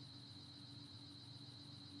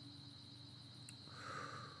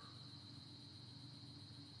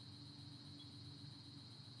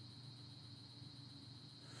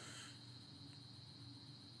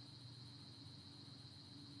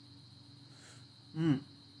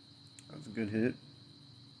 That's a good hit.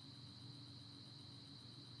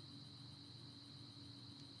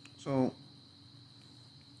 So,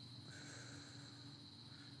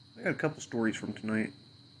 I got a couple stories from tonight.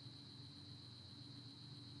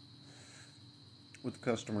 with the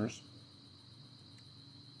customers.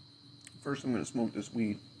 First, I'm going to smoke this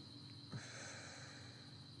weed.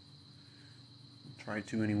 Try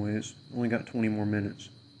to anyways. Only got 20 more minutes.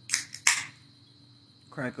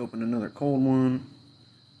 Crack open another cold one.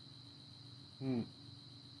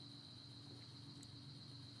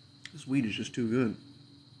 This weed is just too good.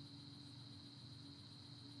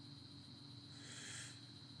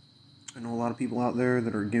 I know a lot of people out there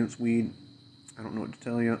that are against weed. I don't know what to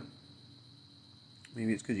tell you.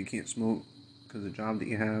 Maybe it's because you can't smoke because of the job that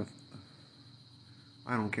you have.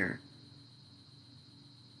 I don't care.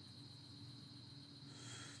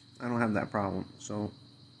 I don't have that problem. So,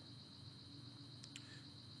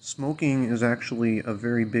 smoking is actually a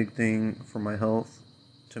very big thing for my health,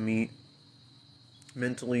 to me.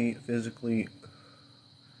 Mentally, physically,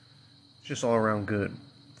 it's just all around good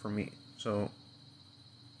for me. So,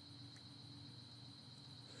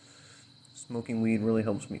 smoking weed really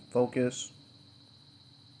helps me focus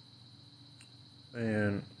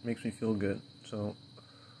and makes me feel good. So,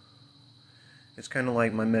 it's kind of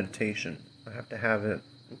like my meditation. I have to have it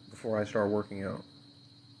before I start working out.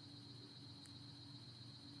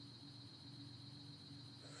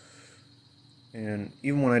 And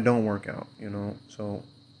even when I don't work out, so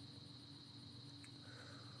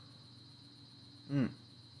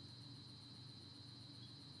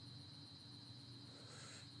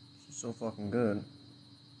it's so fucking good.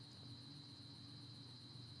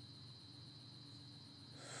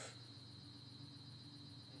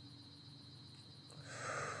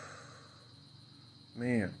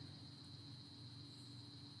 Man.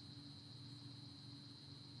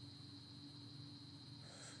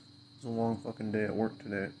 It's a long fucking day at work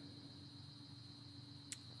today.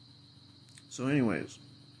 So anyways,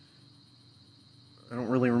 I don't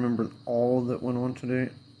really remember all that went on today,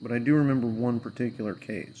 but I do remember one particular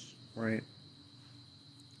case, right?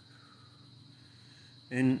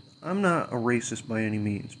 And I'm not a racist by any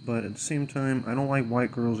means, but at the same time, I don't like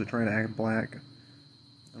white girls that try to act black.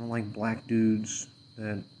 I don't like black dudes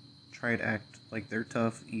that try to act like they're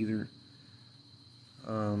tough either.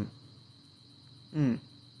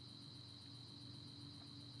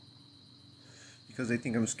 Because they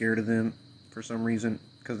think I'm scared of them for some reason,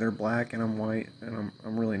 because they're black and I'm white, and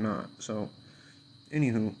I'm really not. So,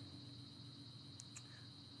 anywho,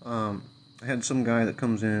 I had some guy that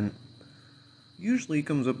comes in. Usually he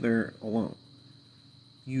comes up there alone.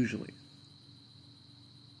 Usually.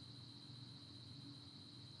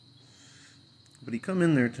 But he come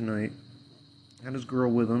in there tonight, had his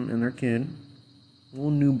girl with him and their kid, a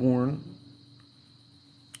little newborn.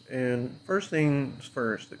 And first things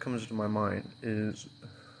first that comes to my mind is,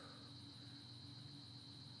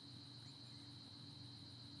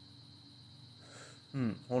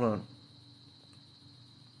 hold on.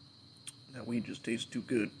 That weed just tastes too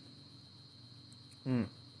good. The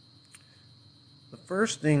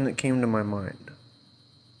first thing that came to my mind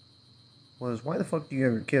was, why the fuck do you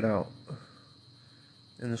have your kid out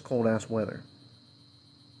in this cold ass weather?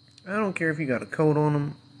 I don't care if you got a coat on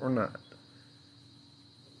them or not.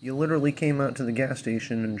 You literally came out to the gas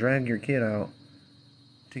station and dragged your kid out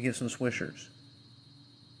to get some Swishers.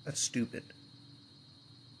 That's stupid.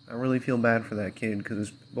 I really feel bad for that kid because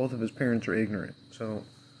both of his parents are ignorant. So,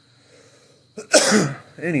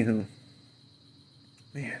 anywho,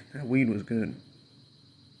 man, that weed was good.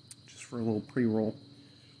 Just for a little pre-roll.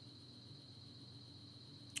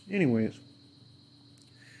 Anyways,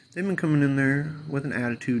 they've been coming in there with an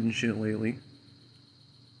attitude and shit lately.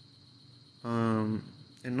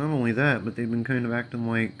 And not only that, but they've been kind of acting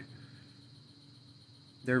like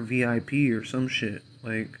they're VIP or some shit.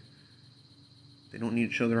 Like, they don't need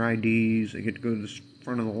to show their IDs, they get to go to the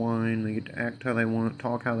front of the line, they get to act how they want,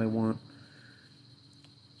 talk how they want.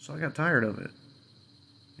 So I got tired of it.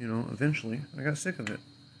 Eventually, I got sick of it.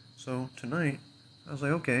 So tonight, I was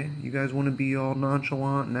like, okay, you guys want to be all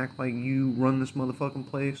nonchalant and act like you run this motherfucking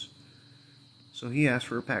place? So he asked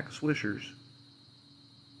for a pack of Swishers.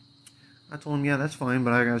 I told him, yeah, that's fine,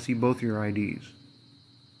 but I gotta see both your IDs.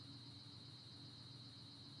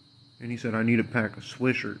 And he said, I need a pack of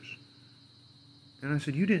Swishers. And I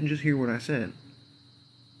said, you didn't just hear what I said.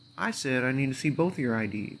 I said, I need to see both of your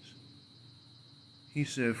IDs. He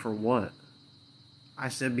said, for what? I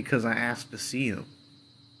said, because I asked to see them.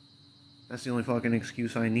 That's the only fucking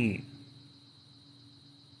excuse I need.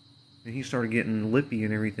 And he started getting lippy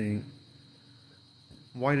and everything.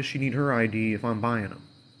 Why does she need her ID if I'm buying them?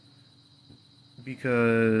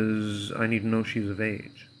 Because I need to know she's of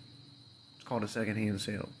age. It's called a secondhand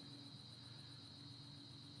sale.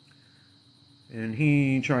 And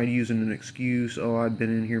he tried using an excuse, oh, I've been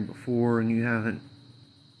in here before and you haven't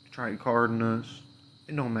tried carding us.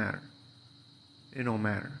 It don't matter. It don't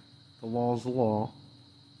matter. The law's the law.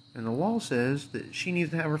 And the law says that she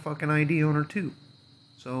needs to have her fucking ID on her too.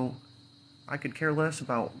 So, I could care less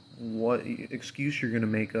about what excuse you're gonna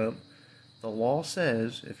make up. The law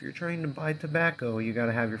says if you're trying to buy tobacco, you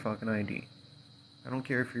gotta have your fucking ID. I don't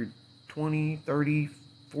care if you're 20, 30,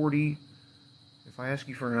 40. If I ask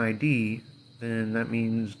you for an ID, then that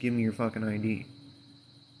means give me your fucking ID.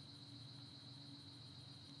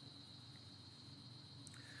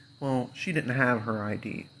 Well, she didn't have her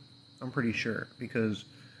ID. I'm pretty sure, because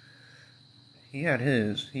he had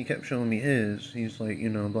his. He kept showing me his. He's like,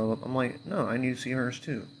 blah, blah. I'm like, no, I need to see hers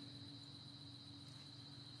too.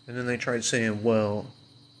 And then they tried saying, well,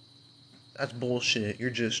 that's bullshit. You're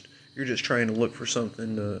just trying to look for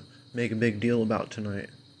something to make a big deal about tonight.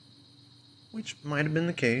 Which might have been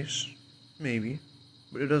the case. Maybe.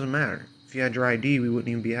 But it doesn't matter. If you had your ID, we wouldn't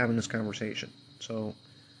even be having this conversation. So,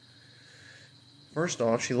 first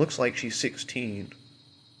off, she looks like she's 16.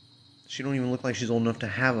 She don't even look like she's old enough to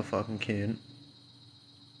have a fucking kid.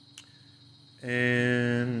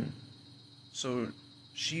 And so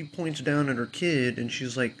she points down at her kid and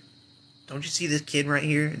she's like, don't you see this kid right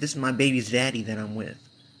here? This is my baby's daddy that I'm with.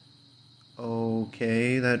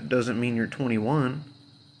 Okay, that doesn't mean you're 21.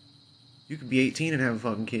 You could be 18 and have a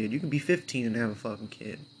fucking kid. You could be 15 and have a fucking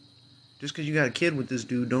kid. Just because you got a kid with this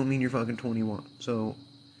dude don't mean you're fucking 21. So,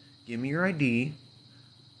 give me your ID.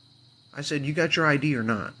 I said, you got your ID or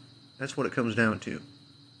not? That's what it comes down to.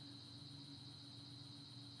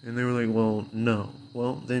 And they were like, well, no.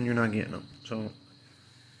 Well, then you're not getting them. So,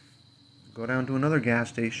 go down to another gas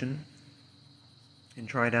station and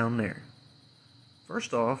try down there.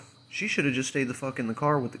 First off, she should have just stayed the fuck in the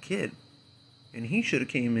car with the kid. And he should have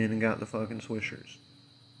came in and got the fucking swishers.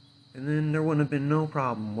 And then there wouldn't have been no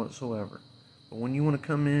problem whatsoever. But when you want to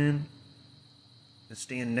come in and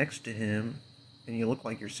stand next to him and you look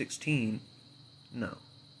like you're 16, no.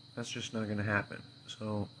 That's just not going to happen.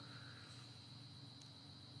 So,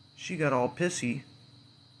 she got all pissy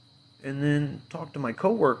and then talked to my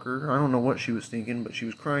coworker. I don't know what she was thinking, but she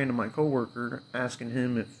was crying to my coworker, asking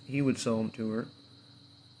him if he would sell them to her.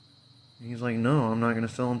 And he's like, no, I'm not going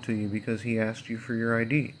to sell them to you because he asked you for your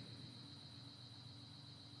ID.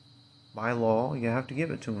 By law, you have to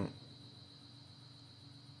give it to him.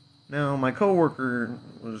 Now, my coworker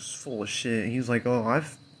was full of shit. He's like, oh,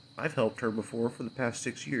 I've helped her before for the past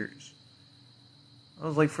 6 years. I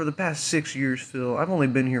was like, for the past 6 years, Phil, I've only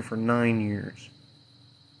been here for 9 years.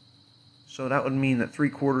 So that would mean that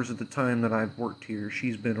 3/4 of the time that I've worked here,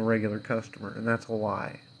 she's been a regular customer, and that's a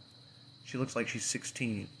lie. She looks like she's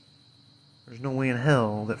 16. There's no way in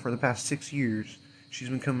hell that for the past 6 years, she's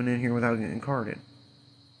been coming in here without getting carded.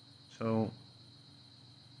 So,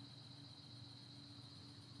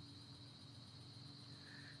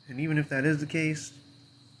 and even if that is the case,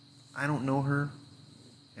 I don't know her,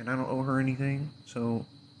 and I don't owe her anything. So,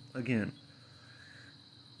 again,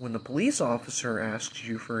 when the police officer asks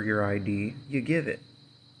you for your ID, you give it.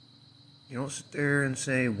 You don't sit there and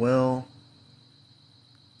say, well,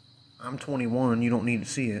 I'm 21, you don't need to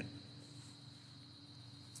see it.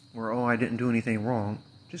 Or, oh, I didn't do anything wrong.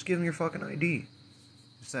 Just give them your fucking ID.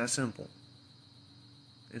 It's that simple.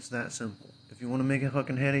 It's that simple. If you want to make a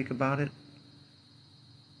fucking headache about it,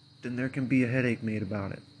 then there can be a headache made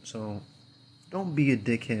about it. So, don't be a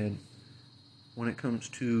dickhead when it comes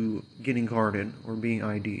to getting carded or being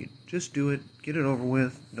ID'd. Just do it. Get it over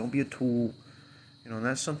with. Don't be a tool. And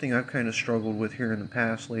that's something I've kind of struggled with here in the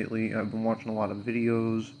past lately. I've been watching a lot of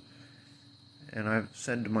videos, and I've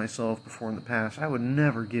said to myself before in the past, I would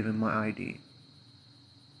never give him my ID.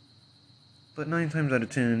 But 9 times out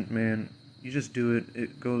of 10, man, you just do it,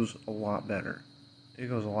 it goes a lot better. It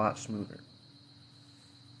goes a lot smoother.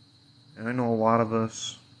 And I know a lot of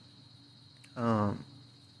us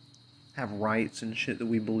have rights and shit that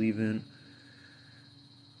we believe in.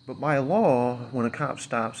 But by law, when a cop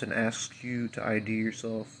stops and asks you to ID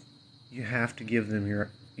yourself, you have to give them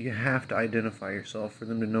you have to identify yourself for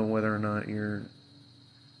them to know whether or not you're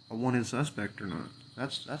a wanted suspect or not.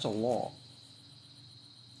 That's a law.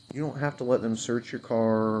 You don't have to let them search your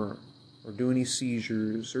car or do any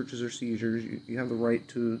searches or seizures. You have the right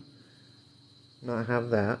to not have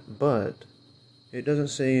that, but it doesn't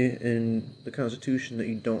say in the Constitution that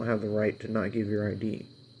you don't have the right to not give your ID.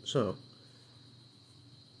 So,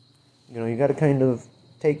 you got to kind of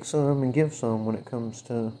take some and give some when it comes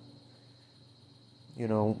to,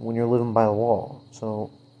 when you're living by the law.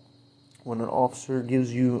 So, when an officer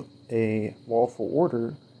gives you a lawful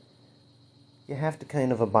order, you have to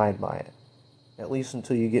kind of abide by it. At least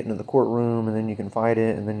until you get into the courtroom, and then you can fight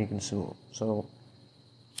it, and then you can sue them. So,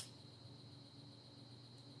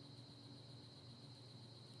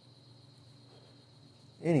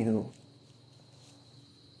 Anywho,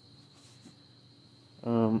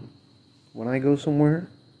 when I go somewhere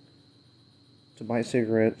to buy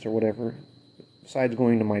cigarettes or whatever, besides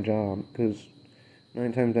going to my job, because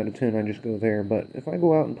 9 times out of 10 I just go there, but if I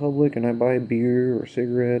go out in public and I buy beer or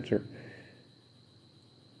cigarettes, or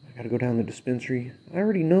I gotta go down the dispensary, I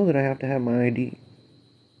already know that I have to have my ID.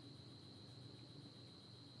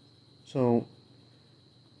 So,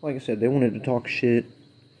 like I said, they wanted to talk shit.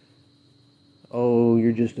 Oh,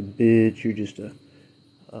 you're just a bitch, you're just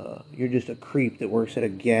a creep that works at a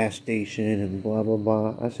gas station and blah blah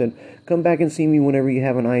blah. I said, come back and see me whenever you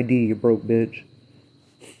have an ID, you broke bitch.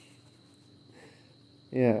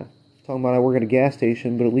 Yeah, talking about I work at a gas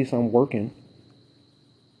station, but at least I'm working.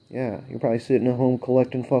 Yeah, you're probably sitting at home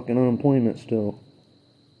collecting fucking unemployment still.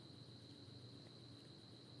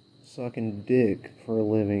 Sucking dick for a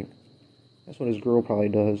living. That's what his girl probably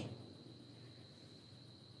does.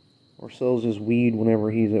 Or sells his weed whenever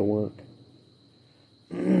he's at work.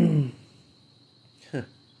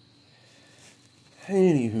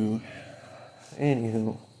 Anywho,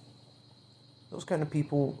 those kind of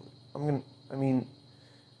people, I'm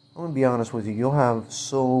gonna be honest with you. You'll have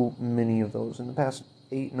so many of those in the past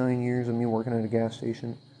 8-9 years of me working at a gas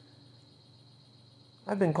station.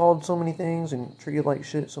 I've been called so many things and treated like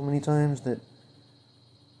shit so many times that,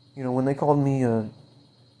 when they called me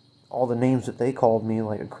all the names that they called me,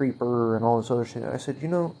 like a creeper and all this other shit, I said,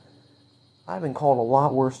 I've been called a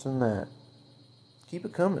lot worse than that. Keep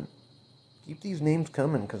it coming. Keep these names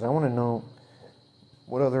coming, because I want to know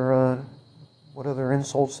what other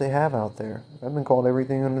insults they have out there. I've been called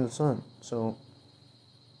everything under the sun, so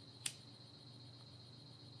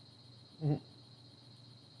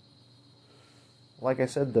like I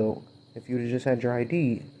said though, if you'd have just had your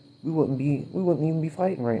ID, we wouldn't even be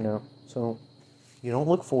fighting right now. So you don't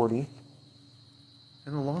look 40,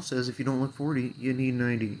 and the law says if you don't look 40, you need an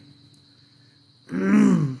ID.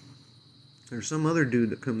 There's some other dude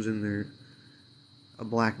that comes in there, a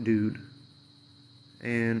black dude,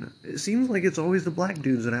 and it seems like it's always the black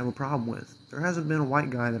dudes that I have a problem with. There hasn't been a white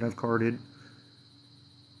guy that I've carded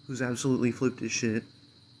who's absolutely flipped his shit.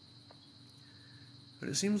 But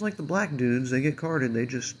it seems like the black dudes, they get carded,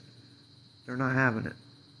 they're not having it.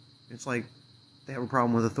 It's like they have a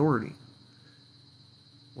problem with authority.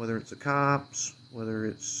 Whether it's the cops, whether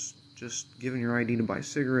it's just giving your ID to buy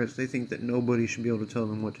cigarettes, they think that nobody should be able to tell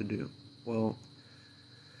them what to do. Well,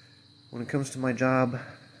 when it comes to my job,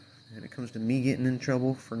 and it comes to me getting in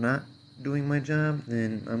trouble for not doing my job,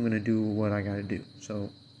 then I'm going to do what I got to do. So,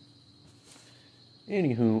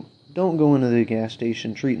 anywho, don't go into the gas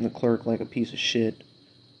station treating the clerk like a piece of shit.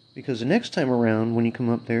 Because the next time around, when you come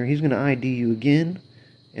up there, he's going to ID you again,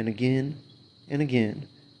 and again, and again.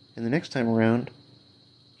 And the next time around,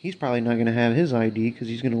 he's probably not going to have his ID because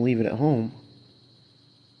he's going to leave it at home.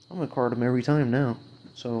 I'm going to card him every time now.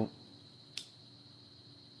 So,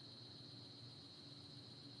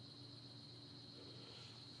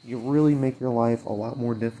 you really make your life a lot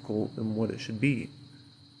more difficult than what it should be.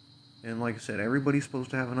 And like I said, everybody's supposed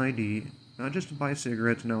to have an ID, not just to buy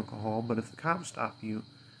cigarettes and alcohol, but if the cops stop you,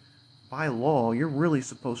 by law, you're really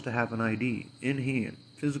supposed to have an ID in hand,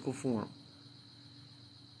 physical form.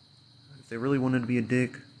 If they really wanted to be a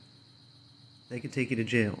dick, they could take you to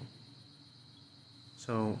jail.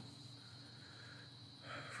 So,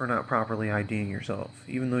 for not properly IDing yourself.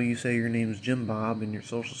 Even though you say your name is Jim Bob and your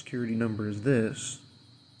social security number is this,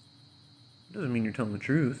 it doesn't mean you're telling the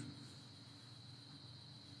truth.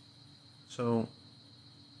 So,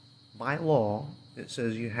 by law, it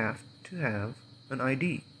says you have to have an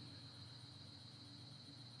ID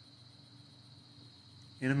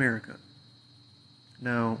in America.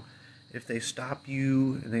 Now, if they stop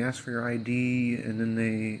you and they ask for your ID and then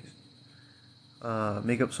they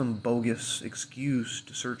make up some bogus excuse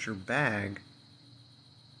to search your bag,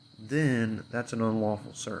 then that's an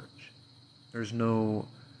unlawful search. There's no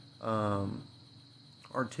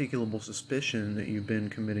articulable suspicion that you've been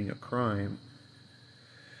committing a crime.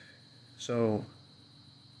 So,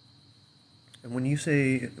 and when you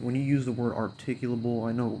use the word articulable,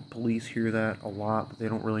 I know police hear that a lot, but they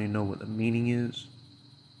don't really know what the meaning is.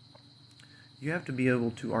 You have to be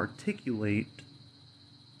able to articulate,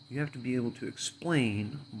 you have to be able to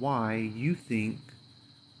explain why you think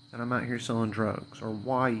that I'm out here selling drugs, or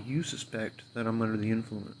why you suspect that I'm under the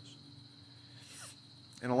influence.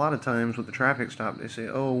 And a lot of times with the traffic stop, they say,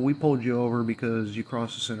 oh, we pulled you over because you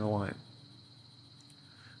crossed the center line.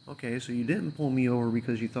 Okay, so you didn't pull me over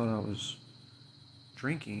because you thought I was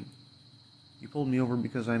drinking. You pulled me over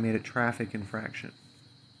because I made a traffic infraction.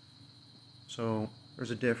 So,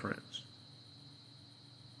 there's a difference.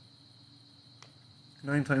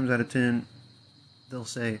 9 times out of 10, they'll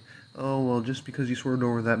say, oh, well, just because you swerved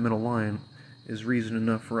over that middle line is reason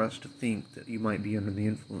enough for us to think that you might be under the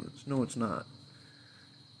influence. No, it's not.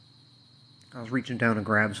 I was reaching down to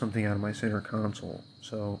grab something out of my center console,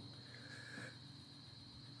 so...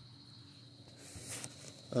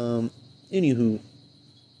 Anywho,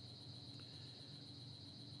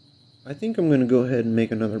 I think I'm going to go ahead and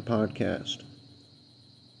make another podcast.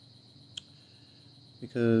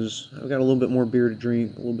 Because I've got a little bit more beer to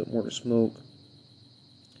drink, a little bit more to smoke.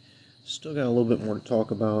 Still got a little bit more to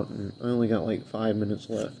talk about, and I only got like 5 minutes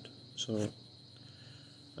left. So,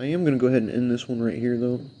 I am going to go ahead and end this one right here,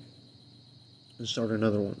 though, and start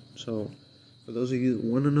another one. So, for those of you that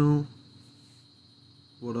want to know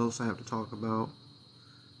what else I have to talk about,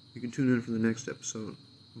 you can tune in for the next episode.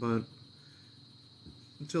 But,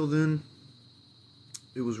 until then,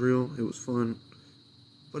 it was real, it was fun,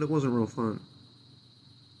 but it wasn't real fun.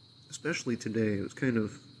 Especially today, it was kind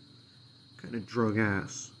of drug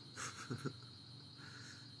ass.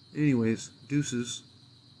 Anyways, deuces.